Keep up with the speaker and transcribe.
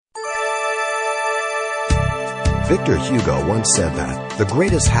Victor Hugo once said that the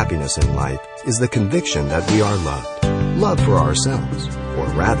greatest happiness in life is the conviction that we are loved. Loved for ourselves, or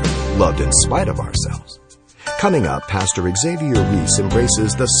rather, loved in spite of ourselves. Coming up, Pastor Xavier Reese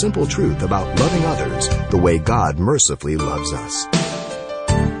embraces the simple truth about loving others the way God mercifully loves us.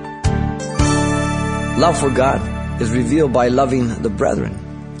 Love for God is revealed by loving the brethren.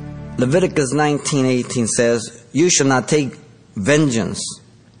 Leviticus 19:18 says, "You shall not take vengeance,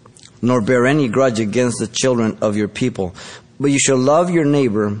 nor bear any grudge against the children of your people, but you shall love your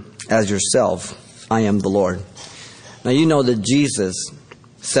neighbor as yourself. I am the Lord." Now you know that Jesus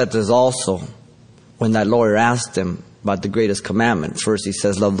said this also when that lawyer asked him about the greatest commandment. First he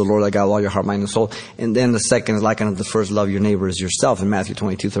says, love the Lord thy God with all your heart, mind, and soul. And then the second is like unto the first, love your neighbor as yourself in Matthew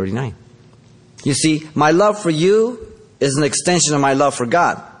 22:39. You see, my love for you is an extension of my love for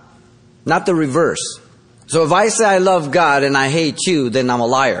God, not the reverse. So if I say I love God and I hate you, then I'm a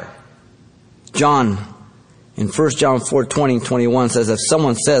liar. John, in 1 John 4:20 and 21 says, if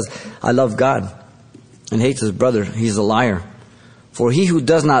someone says, I love God and hates his brother, he's a liar. For he who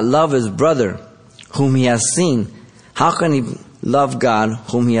does not love his brother whom he has seen, how can he love God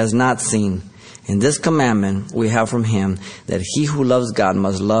whom he has not seen? In this commandment we have from him, that he who loves God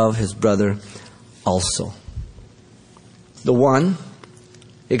must love his brother also. The one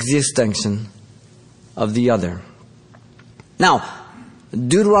is the extension of the other. Now,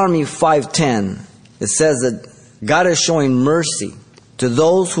 Deuteronomy 5:10, it says that God is showing mercy to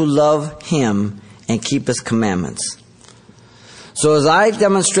those who love him and keep his commandments. So as I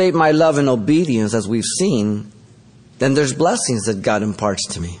demonstrate my love and obedience, as we've seen, then there's blessings that God imparts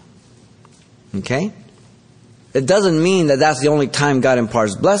to me. Okay? It doesn't mean that that's the only time God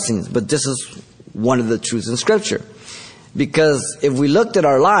imparts blessings, but this is one of the truths in Scripture. Because if we looked at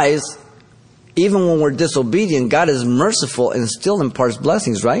our lives, even when we're disobedient, God is merciful and still imparts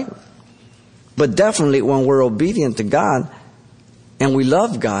blessings, right? But definitely when we're obedient to God and we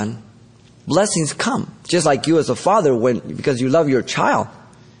love God, blessings come. Just like you as a father, because you love your child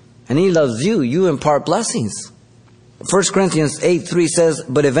and he loves you, you impart blessings. 1 Corinthians 8:3 says,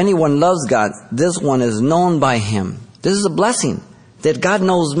 but if anyone loves God, this one is known by him. This is a blessing, that God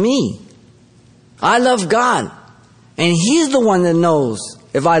knows me. I love God, and he's the one that knows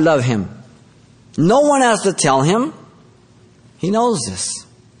if I love him. No one has to tell him. He knows this.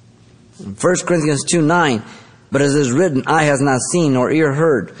 1 Corinthians 2:9, but as is written, eye has not seen nor ear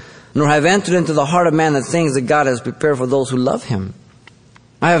heard, nor have entered into the heart of man the things that God has prepared for those who love him.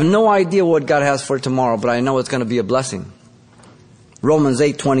 I have no idea what God has for tomorrow, but I know it's going to be a blessing. Romans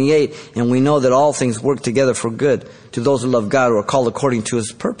 8:28, and we know that all things work together for good to those who love God, who are called according to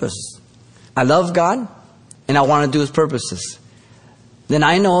his purpose. I love God, and I want to do his purposes. Then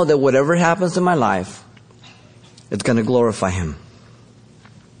I know that whatever happens in my life, it's going to glorify him.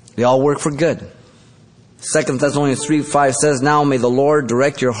 They all work for good. 2 Thessalonians 3:5 says, now may the Lord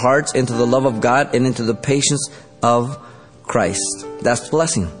direct your hearts into the love of God and into the patience of Christ. That's the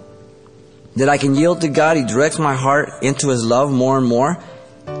blessing. That I can yield to God. He directs my heart into his love more and more,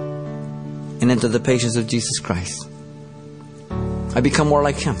 and into the patience of Jesus Christ. I become more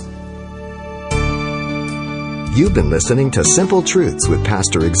like him. You've been listening to Simple Truths with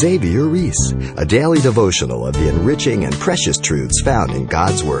Pastor Xavier Reese, a daily devotional of the enriching and precious truths found in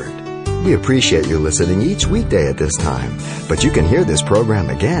God's Word. We appreciate you listening each weekday at this time, but you can hear this program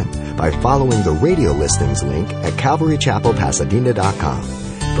again by following the radio listings link at CalvaryChapelPasadena.com.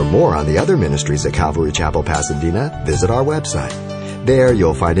 For more on the other ministries at Calvary Chapel Pasadena, visit our website. There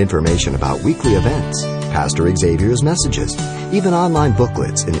you'll find information about weekly events, Pastor Xavier's messages, even online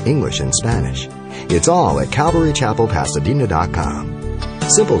booklets in English and Spanish. It's all at CalvaryChapelPasadena.com.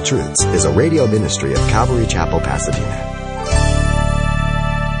 Simple Truths is a radio ministry of Calvary Chapel, Pasadena.